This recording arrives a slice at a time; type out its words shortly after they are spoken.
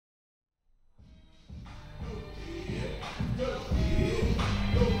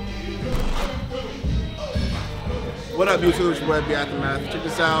What up, YouTube? It's your boy FBAFTERMATH. Check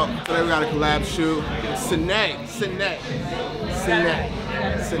this out. Today we got a collab shoot. Sine.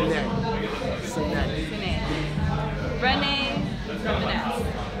 Renee from the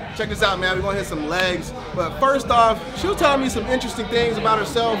nest. Check this out, man. We're gonna hit some legs. But first off, she was telling me some interesting things about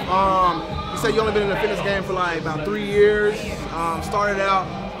herself. You said you only been in the fitness game for like about 3 years. Started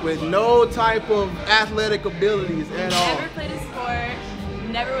out with no type of athletic abilities at all. Never played a sport,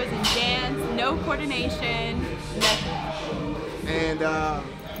 never was in dance, no coordination, nothing. And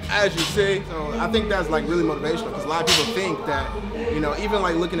as you see, so I think that's like really motivational because a lot of people think that, you know, even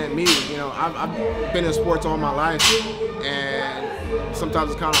like looking at me, you know, I've been in sports all my life, and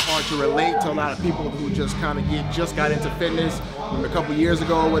sometimes it's kind of hard to relate to a lot of people who just kind of just got into fitness a couple years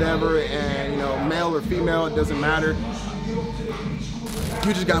ago or whatever, and you know, male or female, it doesn't matter.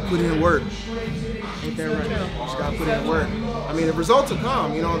 You just got to put in work. Ain't that right? You just got to put in work. I mean, the results will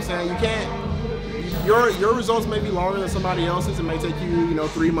come, you know what I'm saying? You can't, your results may be longer than somebody else's. It may take you, you know,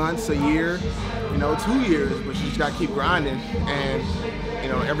 3 months, a year, you know, 2 years, but you just got to keep grinding, and, you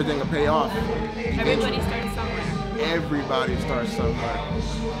know, everything will pay off. Everybody starts somewhere. Everybody starts somewhere.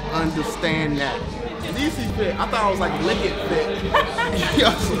 Understand that. DC Fit. I thought I was like Lick It Fit.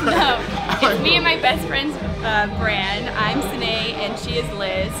 No, it's me and my best friend's brand. I'm Sine and she is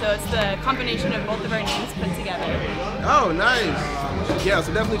Liz, so it's the combination of both of our names put together. Oh, nice. Yeah,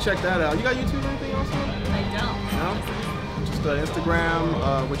 so definitely check that out. You got YouTube or anything else? I don't. No? Just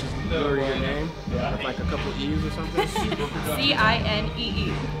Instagram, which is literally your name, with like a couple E's or something.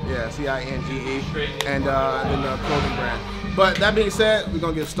 C-I-N-E-E. Yeah, C-I-N-G-E, and then the clothing brand. But that being said, we're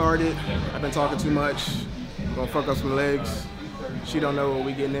gonna get started. I've been talking too much. We're gonna fuck up some legs. She don't know what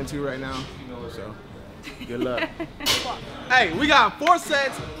we're getting into right now, so good luck. Hey, we got 4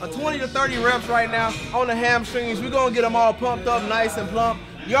 sets of 20 to 30 reps right now on the hamstrings. We're gonna get them all pumped up nice and plump.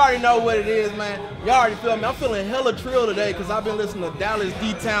 You already know what it is, man. You already feel me. I'm feeling hella trill today because I've been listening to Dallas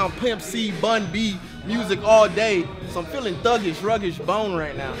D-Town, Pimp C, Bun B music all day. So I'm feeling thuggish, ruggish bone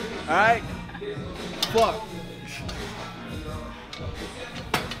right now. All right? Fuck.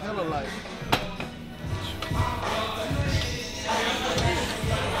 Hella light.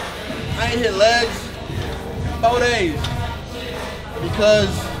 I ain't hit legs in 4 days because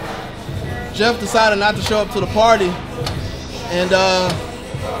Jeff decided not to show up to the party, and I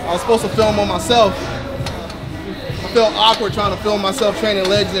was supposed to film on myself. I felt awkward trying to film myself training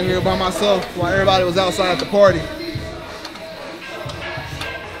legs in here by myself while everybody was outside the party.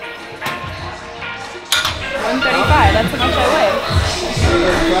 135, that's how much I weigh.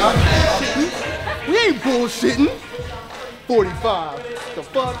 135? We ain't bullshitting. 45. The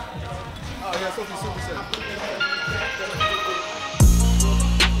fuck? Oh yeah, supposed to be super set.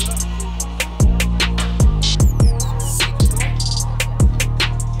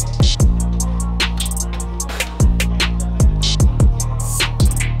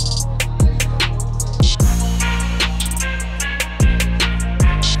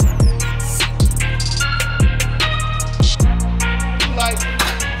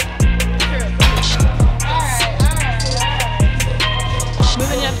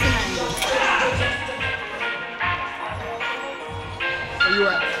 Moving up to 90. Where you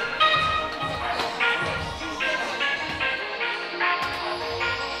at?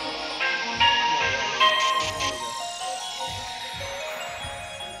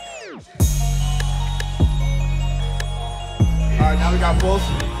 Alright, now we got pulls.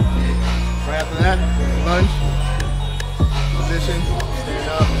 Right after that, lunge, position, stand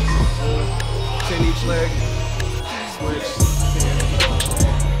up, 10 each leg, switch, 10.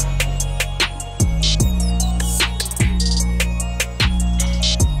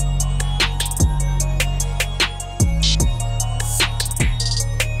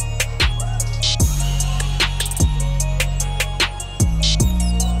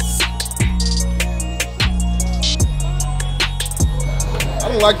 I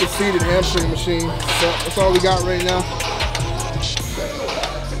don't like the seated hamstring machine, so that's all we got right now.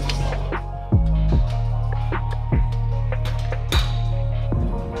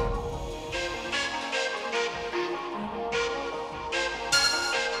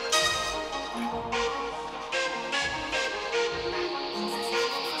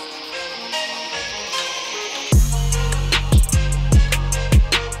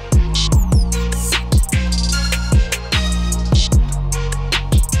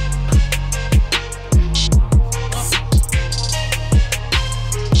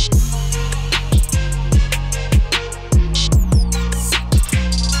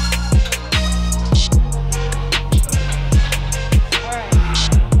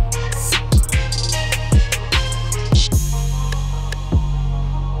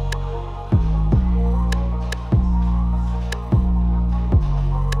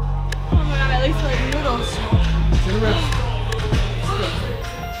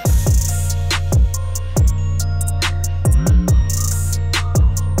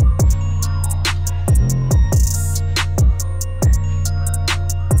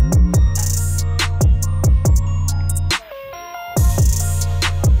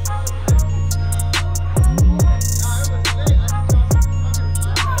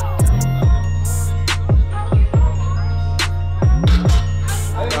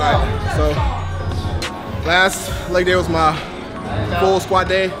 leg day was my full squat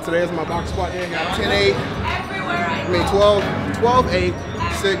day. Today is my box squat day. I got 10-8. I mean 12-8,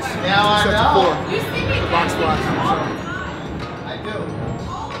 6, 2 sets of 4 box squats. I do.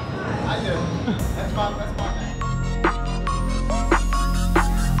 That's my bad.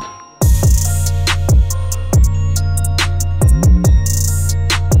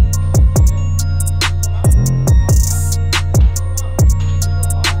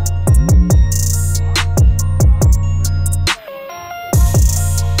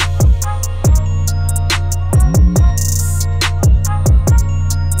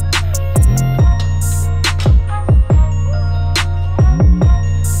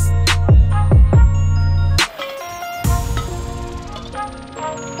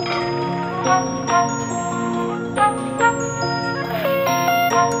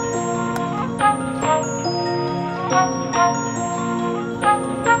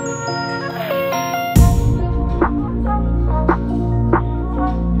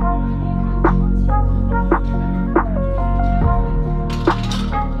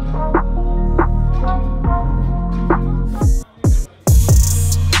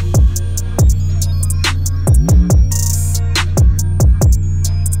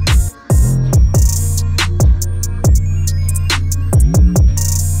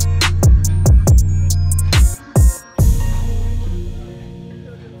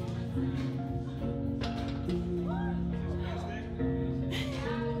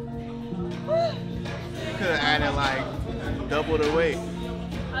 Could have added like double the weight.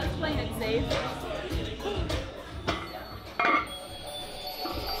 I was playing it safe.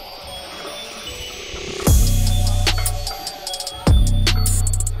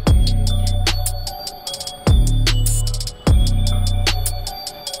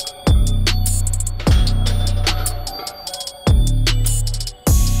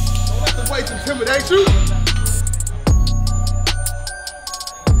 Don't let the weights intimidate you.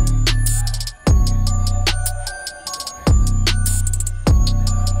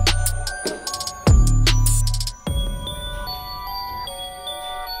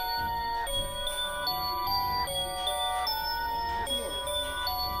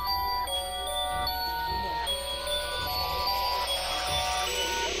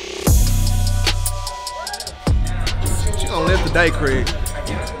 She gonna live the day, Craig.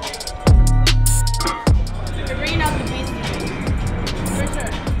 You're bringing out the beast in me. For sure.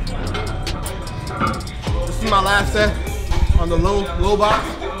 This is my last set on the low box.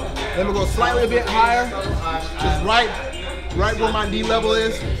 Then we'll go slightly a bit higher, just right where my knee level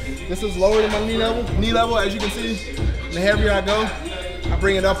is. This is lower than my knee level, as you can see. The heavier I go, I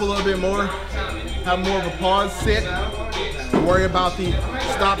bring it up a little bit more, have more of a pause sit, worry about the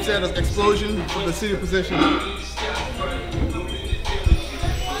stop set of explosion from the seated position.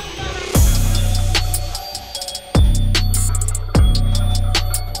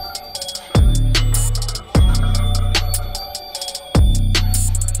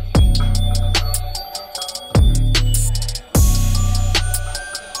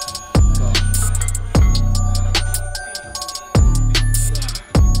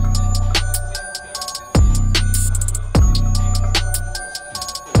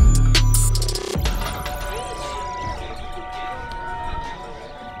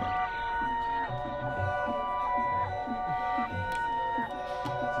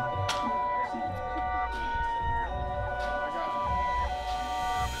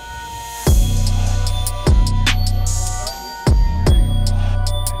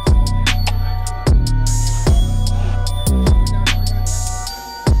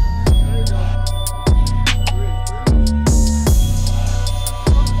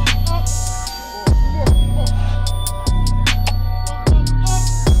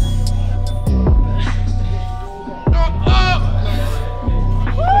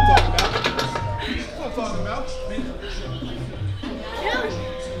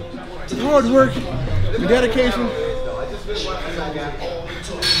 Hard work and dedication,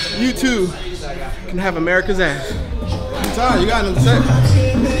 you too can have America's ass. I'm tired, you got another set.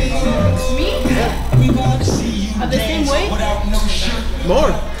 Me? Yeah. Of the same weight?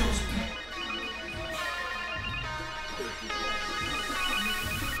 More.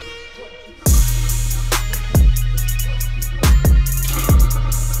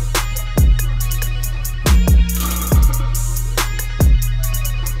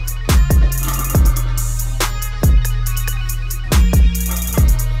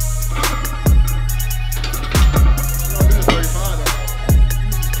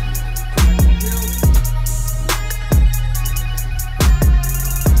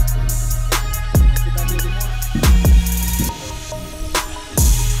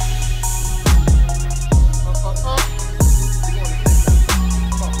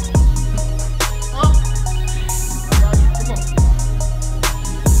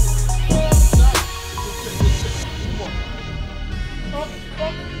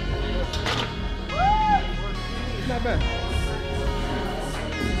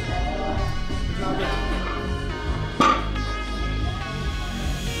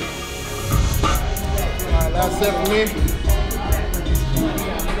 100% for me.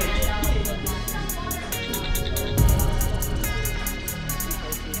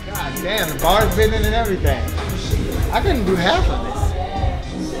 God damn, the bar's bending and everything. I couldn't do half of this.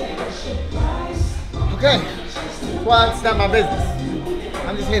 Okay, well, it's not my business.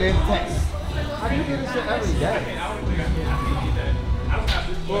 I'm just here to entertain. How do you do this shit every day?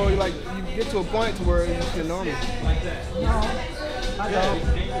 Well, you get to a point to where it's just your normal. No, I don't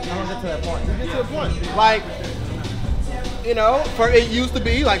get to that point. You get to a point. Like, you know, it used to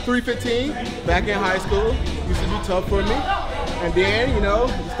be like 315 back in high school. Used to be tough for me. And then, you know,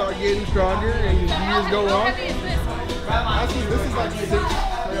 you start getting stronger and years go on. Actually, this is like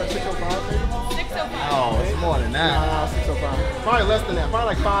 605 maybe. 605. Oh, it's more than that. Nah, 605. Probably less than that. Probably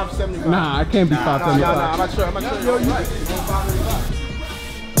like 575. Nah, I can't be 575. Nah, I'm not sure. I'm not sure. You're right. 575.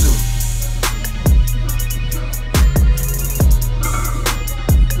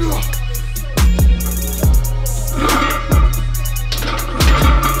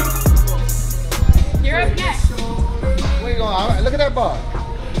 You're up next. Where you going? Look at that bar.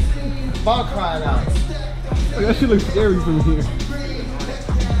 Bar crying out. That shit looks scary from here.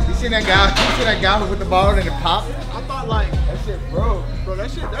 You seen that guy? You seen that guy who put the ball in and it popped? I thought like that shit broke. Bro,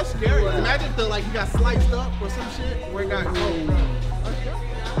 that's scary. Imagine if he got sliced up or some shit where it got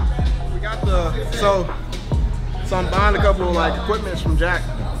we got so I'm buying a couple of like equipments from Jack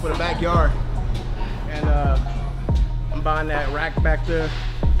for the backyard. And I'm buying that rack back there.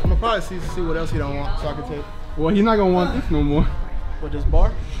 I'm gonna probably see what else he don't want so I can take. Well, he's not gonna want this no more. With this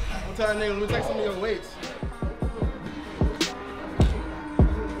bar? I'm telling that nigga, let me take some of your weights.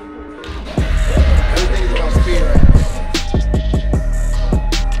 Everything's about speed right now.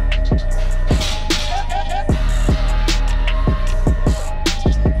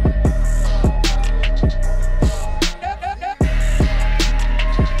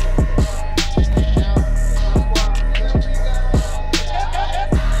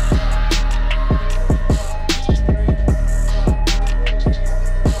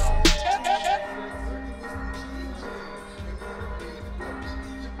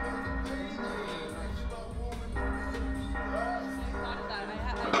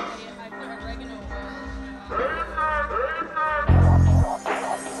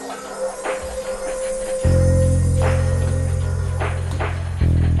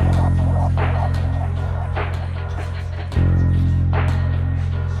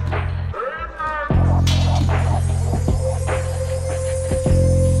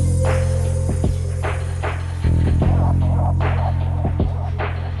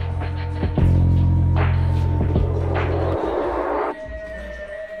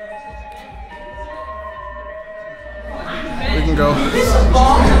 We can go a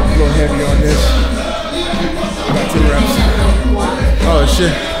little heavy on this. Got 2 reps. Oh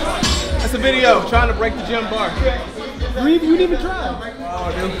shit. That's a video trying to break the gym bar. You didn't even try.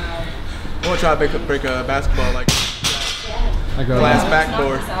 Oh, dude. I want to try to break a basketball like glass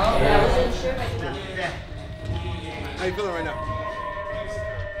backboard. How you feeling right now?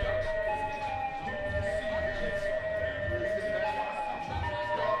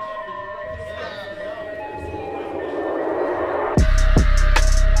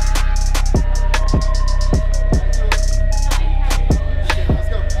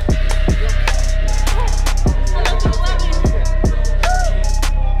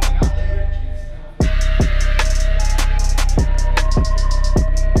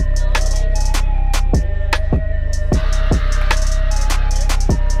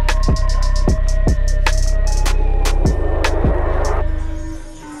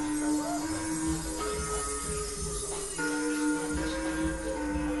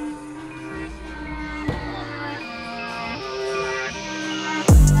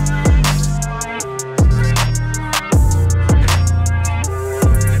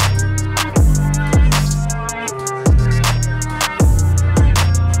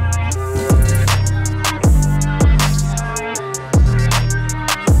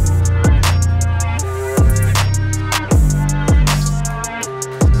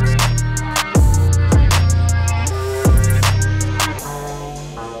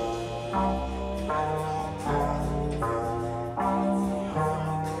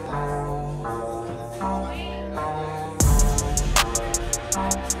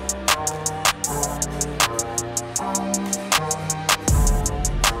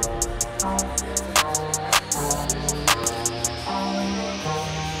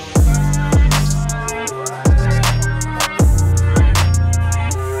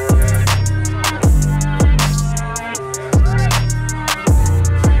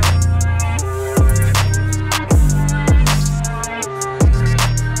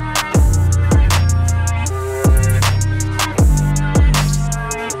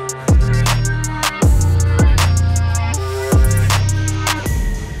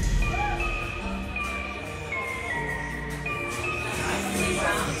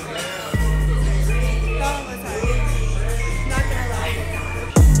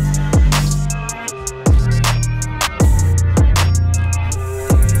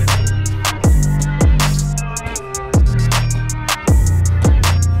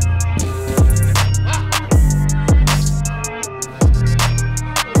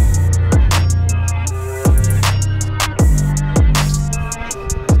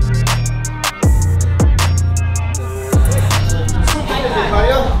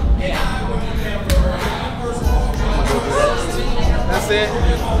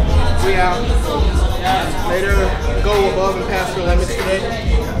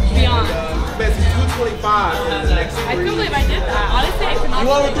 325 in the next 3 I couldn't believe I did that. Honestly, I could not.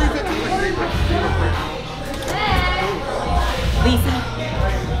 You want with 350? Lisa.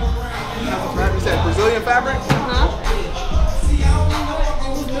 You said Brazilian fabric? Huh?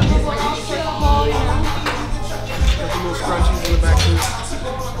 Got the little scrunchies in the back too.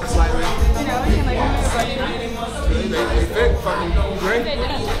 Slightly. You know, you can like move your body. They fit fucking great.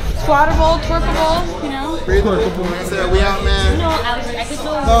 Squattable, twerkable, you know. Breathable. Like I said, we out, man. No, Alex, I could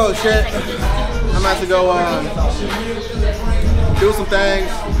go. Oh shit. I'm about to go do some things.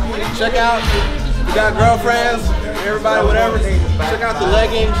 Check out, we got girlfriends, everybody, whatever. Check out the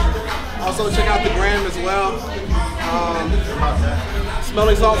leggings. Also check out the gram as well.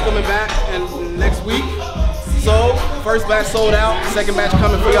 Smelling salt's coming back and next week. So, first batch sold out, second batch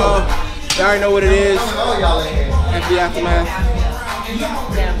coming for y'all. You already know what it is. FB Aftermath.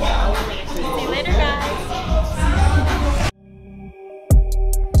 See you later, guys.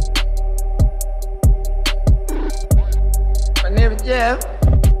 My name is Jeff.